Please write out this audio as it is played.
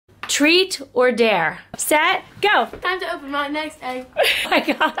Treat or dare? Set, go. Time to open my next egg. Oh my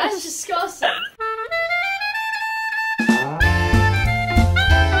gosh. That's disgusting. All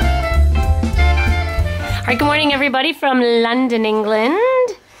right, good morning, everybody from London,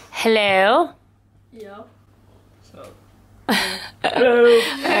 England. Hello. Yeah. Hello.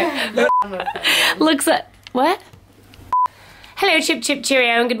 Looks like, what? Hello, Chip Chip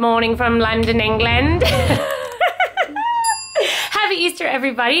Cheerio, and good morning from London, England. Happy Easter,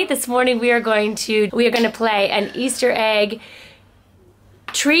 everybody. This morning we are going to play an Easter egg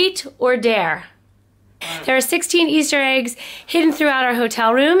treat or dare. There are 16 Easter eggs hidden throughout our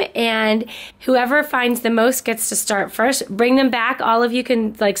hotel room, and whoever finds the most gets to start first. Bring them back. All of you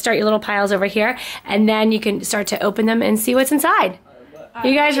can start your little piles over here, and then you can start to open them and see what's inside.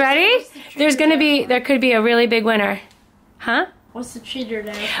 You guys ready? There could be a really big winner. Huh? What's the treater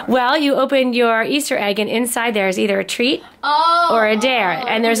there? Well, you open your Easter egg, and inside there is either a treat or a dare.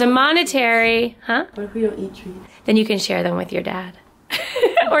 And there's a monetary, huh? What if we don't eat treats? Then you can share them with your dad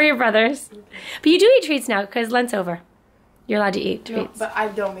or your brothers. But you do eat treats now because Lent's over. You're allowed to eat treats. No, but I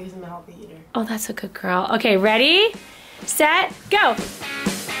don't because I'm a healthy eater. Oh, that's a good girl. Okay, ready, set, go.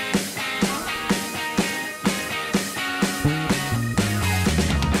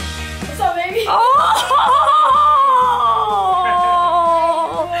 What's up, baby? Oh!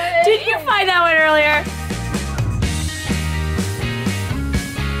 Did you find that one earlier?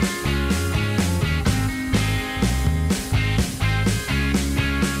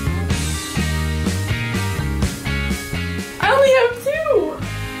 I only have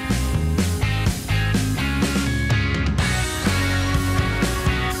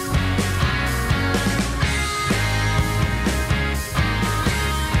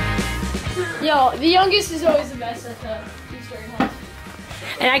 2. Yo, the youngest is always the best at the Easter egg hunt.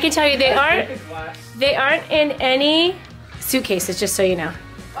 And I can tell you they aren't in any suitcases, just so you know.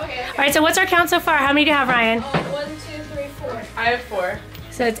 Okay. All right, so what's our count so far? How many do you have, Ryan? 1, 2, 3, 4. I have 4.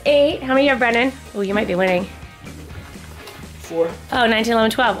 So it's 8. How many do you have, Brennan? Oh, you might be winning. 4. Oh, 19, 11,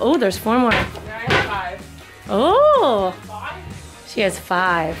 12. Oh, there's 4 more. I have 5. Oh. 5? She has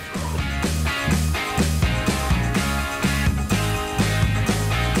 5.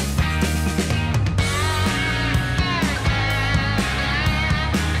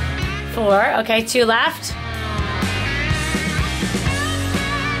 Four. Okay, 2 left.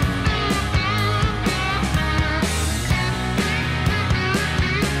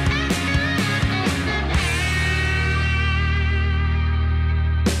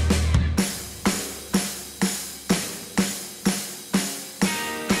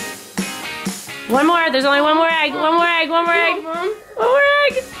 One more. There's only one more egg. One more egg. One more egg. One more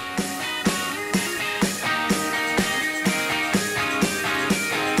egg.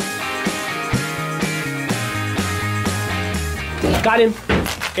 Got him.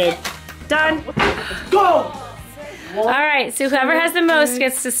 Okay. Done. Go! All right. So whoever has the most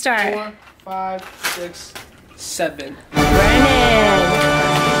gets to start. 4, 5, 6, 7. Brennan.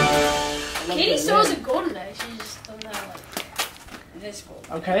 Katie still has a golden egg. She just doesn't have this gold.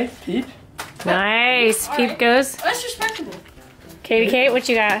 Okay, Peep. Nice. Peep goes. That's respectable. Katie Kate, what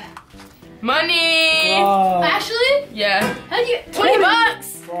you got? Money. Bro. Actually? Yeah. How'd you?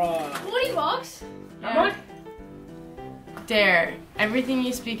 $20. Bro. $20. Yeah. Dare. Everything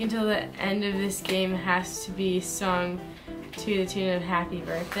you speak until the end of this game has to be sung to the tune of Happy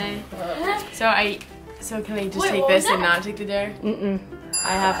Birthday. So can I just take this and not take the dare? Mm-mm.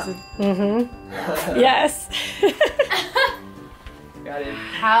 I have to. Mm-hmm. Yes. Got it.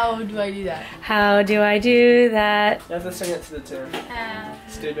 How do I do that? How do I do that? You have to sing it to the tune.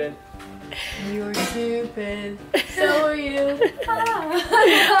 Stupid. You're stupid. So are you. All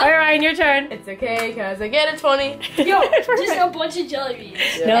right, Ryan, your turn. It's okay, cause I get a 20. Yo, just a bunch of jelly beans.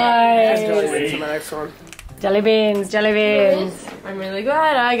 Let's go Nice. to my next one. Jelly beans, jelly beans. I'm really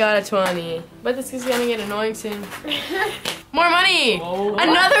glad I got a 20. But this is gonna get annoying soon. More money! Oh.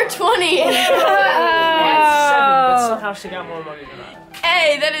 Another 20! That's 7, but somehow she got more money than I.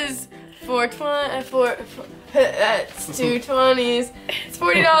 Hey, that is that's 2 20s. It's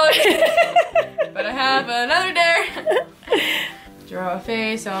 $40. But I have another dare. Draw a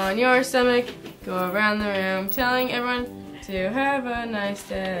face on your stomach. Go around the room telling everyone to have a nice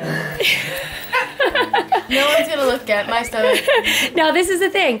day. No one's gonna look at my stomach. Now this is the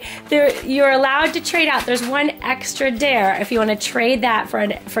thing. You're allowed to trade out. There's one extra dare. If you want to trade that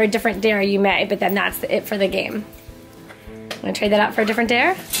for a different dare, you may. But then that's it for the game. Want to trade that out for a different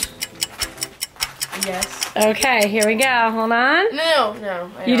dare? Yes. Okay, here we go. Hold on. No.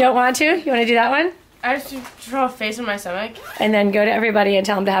 You don't want to? You want to do that one? I have to draw a face on my stomach. And then go to everybody and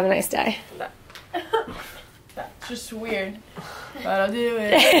tell them to have a nice day. just weird. But I'll do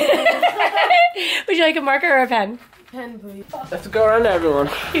it. Would you like a marker or a pen? Pen, please. I have to go around to everyone.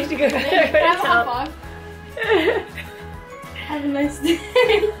 You have to go Have a hot dog. Have a nice day.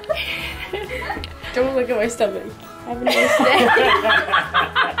 Don't look at my stomach. Have a nice day.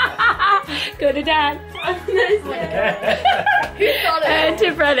 Go to Dad. Have a nice day. Who thought of And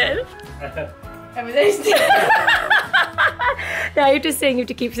to Brennan. Have a nice day. Now you have to sing. You have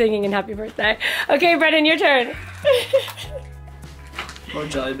to keep singing and happy birthday. Okay, Brennan, your turn. More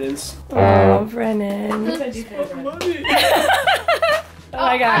jelly beans. Oh, Brennan. Oh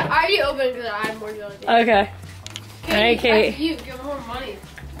my God. I already opened because I have more jelly beans. Okay. All right, Kate. That's you. Give more money.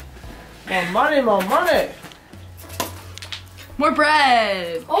 More money, more money. More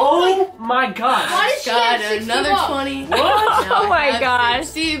bread. Oh my gosh. Why did she Got have 60 another bucks? 20. What? Oh my gosh.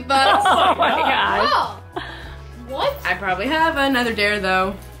 60 bucks. Oh my gosh. Oh. What? I probably have another dare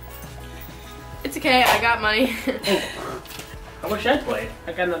though. It's okay, I got money. I wish I played.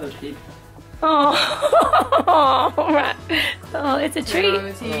 I got another peep. Oh, oh, it's a Turn on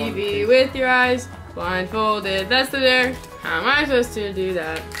the treat. TV with your eyes blindfolded. That's the dare. How am I supposed to do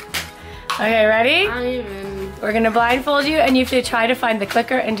that? Okay, ready? I don't even. We're gonna blindfold you and you have to try to find the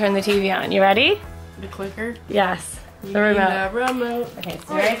clicker and turn the TV on. You ready? The clicker. Yes. You The need remote. the remote. Okay,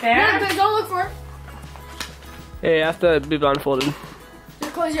 so right No, there. no, don't look for it. Hey, you have to be blindfolded.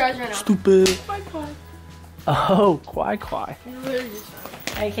 Just close your eyes right now. Stupid. Quite quiet. Oh, quai.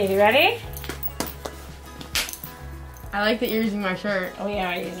 Okay, Katie, ready? I like that you're using my shirt. We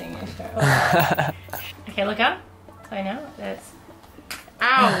are using your shirt. Oh. Okay, look up. So I know. That's.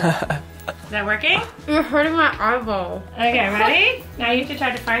 Ow! Is that working? You're hurting my eyeball. Okay, ready? Now you have to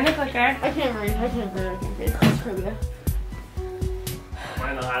try to find the clicker. I can't read. I can't read. It's trivia.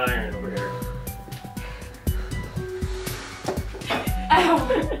 Find the hot iron over here.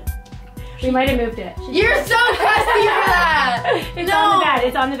 Ow! We might have moved it. You're so crusty for that! It's No. on the bed.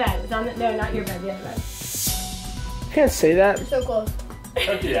 It's on the bed. It's on the. No, not your bed. The other bed. You can't say that. You're so close.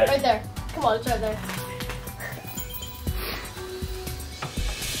 Don't do that. Right there. Come on, it's right there.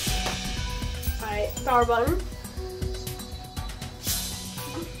 Alright, power button.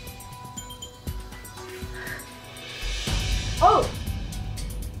 Oh!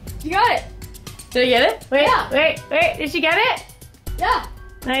 You got it! Did I get it? Wait, Yeah. wait. Did you get it? Yeah!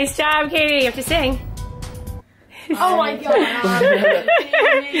 Nice job, Katie. You have to sing. Oh my god!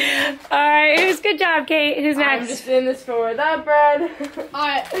 All right, good job, Kate. Who's I'm next? just in this for the bread.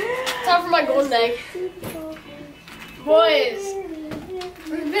 Alright, time for my golden egg. Boys,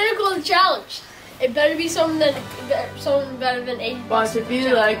 we're gonna go the challenge. It better be something better than 80 bucks. Watch it be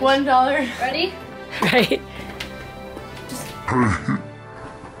like $1. Ready? Right.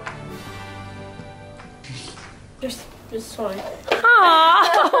 Just 20.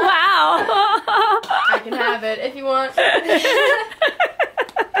 Oh, wow. I can have it if you want.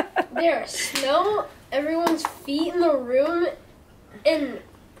 There, smell everyone's feet in the room and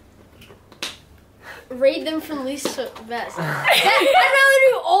rate them from least to best. I'd rather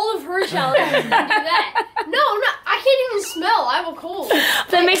do all of her challenges than do that. No, I can't even smell. I have a cold.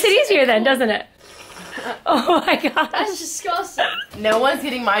 That makes it easier then, doesn't it? Oh my gosh. That's disgusting. No one's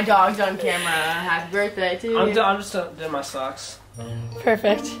getting my dogs on camera. Happy birthday to you. I'm just doing my socks.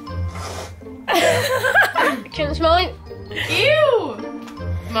 Perfect. Can you smell it? Ew!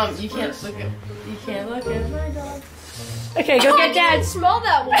 Mom, you can't look at my dog. Okay, go get I Dad's. didn't smell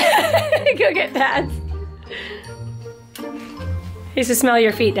that one. Go get Dad's. He used to smell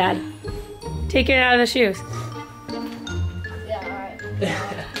your feet, Dad. Take it out of the shoes. Yeah, alright.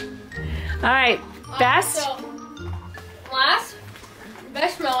 All right, best? So, last,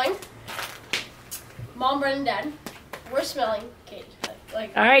 best smelling. Mom, Brennan, Dad. We're smelling cake.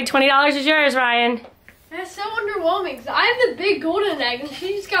 Like, All right, $20 is yours, Ryan. that's so underwhelming. 'Cause I have the big golden egg and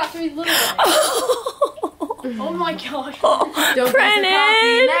she just got 3 little eggs. Oh my gosh. Don't Brennan! get the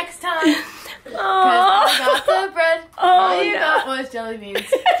coffee next time. Cause Oh. I got the bread. Oh, All you no. got was jelly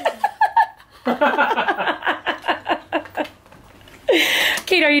beans.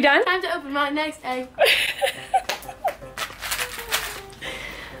 Kate, are you done? Time to open my next egg.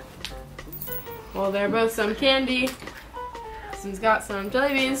 Well, they're both some candy. This one's got some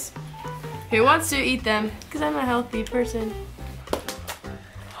jelly beans. Who wants to eat them? Because I'm a healthy person.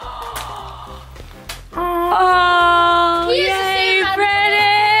 Oh, He is the yay, same as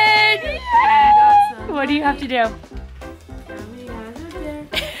Brennan! Got some. What do you have to do?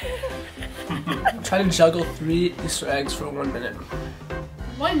 Try to juggle 3 Easter eggs for 1 minute.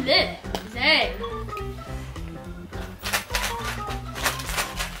 1 minute. Dang.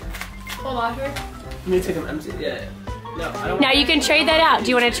 Hold on, here. You need to take them empty. Yeah. No, I don't. Now you can trade that out. Do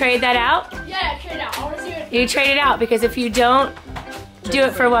you want to trade that out? Yeah, trade it out. I want to see what You trade it out because if you don't do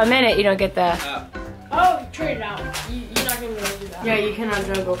it for 1 minute, you don't get the... Oh, trade it out. You're not gonna be able to do that. Yeah, you cannot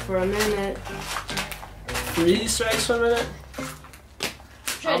juggle for a minute. 3 strikes for a minute?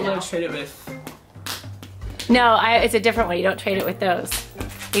 I'm gonna out. trade it with... No, it's a different one. You don't trade it with those.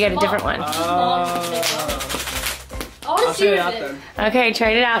 You get a different one. I want I'll to see trade it what out it is. then. Okay,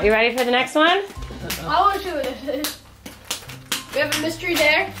 trade it out. You ready for the next one? I want to see what it is. We have a mystery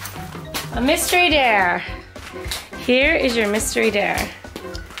dare. A mystery dare. Here is your mystery dare.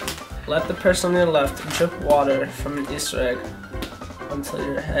 Let the person on your left drip water from an Easter egg onto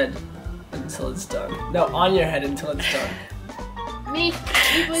your head until it's done. No, on your head until it's done. Me.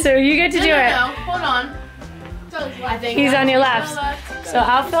 So you get to do it. No, hold on. I think He's on your left. So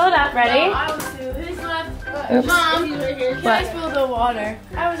I'll fill it up. Ready? No, I was to his left. Oops. Mom, He's right here. can I spill the water?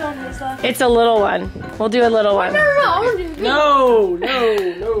 I was on his left. It's a little one. We'll do a little one. No, I want to do green. No, no,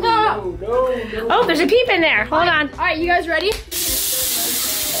 no, No. no, no, no. Oh, there's a peep in there. Hold on. All right, you guys ready?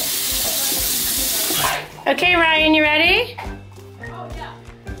 Okay, Ryan, you ready? Oh yeah.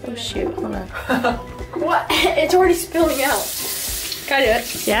 Oh shoot, hold on. What? It's already spilling out. Can I do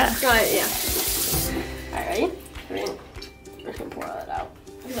it? Yeah. Got it. Yeah. All right, ready? I'm just gonna pour that out.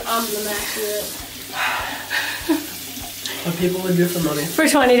 Because I'm the master of it. What people would do for money. For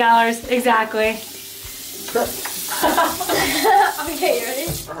 $20, exactly. Okay, you ready?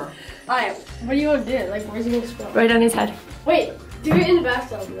 Alright, what do you want to do? Like, where's he gonna spill? Right on his head. Wait, do it in the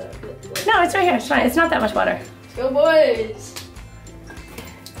bathtub. No, it's right here. It's fine. It's not that much water. Let's go, boys.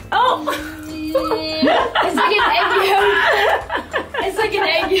 Oh! It's like an egg yolk. It's like an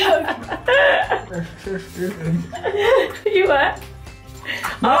egg yolk. Stupid. You what?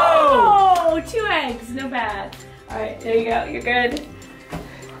 No! Oh, 2 eggs. No bad. All right, there you go. You're good.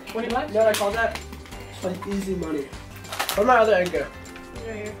 What do you like? You know what I call that? It's like easy money. Where'd my other egg go?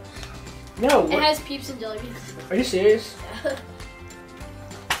 Right here. No. It has peeps and jelly beans. Are you serious?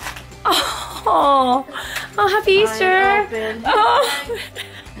 Oh, oh, happy Easter. Oh.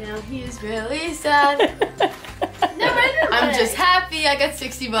 Now he's really sad. Never I'm just happy I got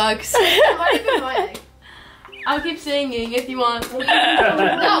 $60. Might have been my egg. I'll keep singing if you want. No,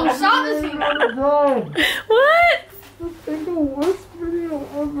 stop this thing. What? It's the worst video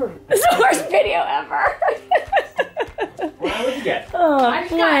ever. It's the worst video ever. What would you get? Oh, I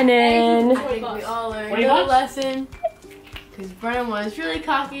just got Brennan. eggs. I think we all learned What do you a want? lesson. Because Brennan was really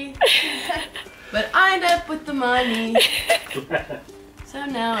cocky. But I ended up with the money. So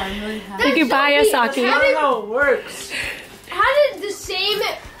now I'm really happy. You can buy a sake. How I don't know how it works. How did the same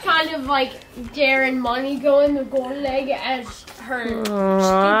kind of like dare and money go in the golden egg as her?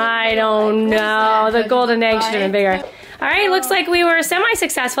 I don't know. The golden egg should have been bigger. All right, looks like we were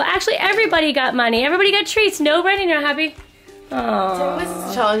semi-successful. Actually, everybody got money. Everybody got treats. No, Brennan, you're not happy? Oh.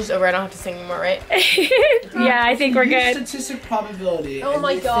 This challenge is over. I don't have to sing anymore, right? Yeah, I think we're Use good. statistic probability. Oh and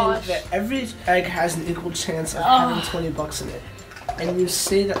my you gosh. think that every egg has an equal chance of having $20 in it. And you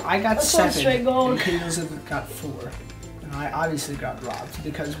say that I got That's one 7 straight gold. and Kingsley got 4. And I obviously got robbed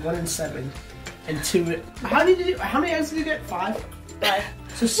because 1 in 7 and 2. How many eggs did you get? 5? 5.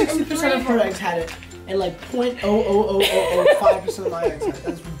 So 60% of her eggs had it. And like 0.00005% of my eggs had it.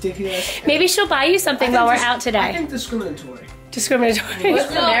 That's ridiculous. Maybe she'll buy you something while we're out I today. think discriminatory. Discriminatory.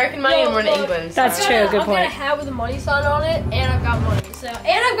 What's American money and we're in England. That's so- true. Good I've got a point. hat with a money sign on it, and I've got money. So, and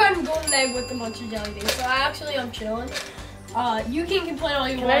I've got a golden egg with a bunch of jelly beans. So I'm chilling. You can complain all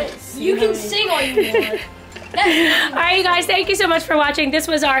you Can I want. see You how can many- sing all you want. All right, you guys, thank you so much for watching. This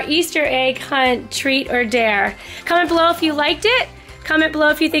was our Easter egg hunt, treat or dare. Comment below if you liked it. Comment below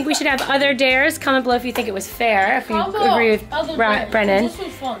if you think we should have other dares. Comment below if you think it was fair, if you agree with Brennan. This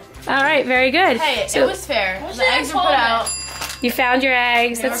was fun. All right, very good. Hey, So it was fair. What's The that eggs were called? put out. you found your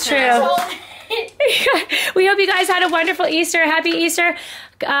eggs. They That's were true. found. We hope you guys had a wonderful Easter. Happy Easter.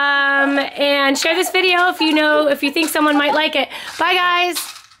 And share this video if you think someone might like it. Bye, guys.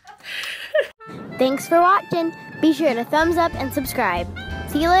 Thanks for watching. Be sure to thumbs up and subscribe.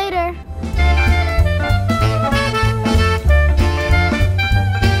 See you later.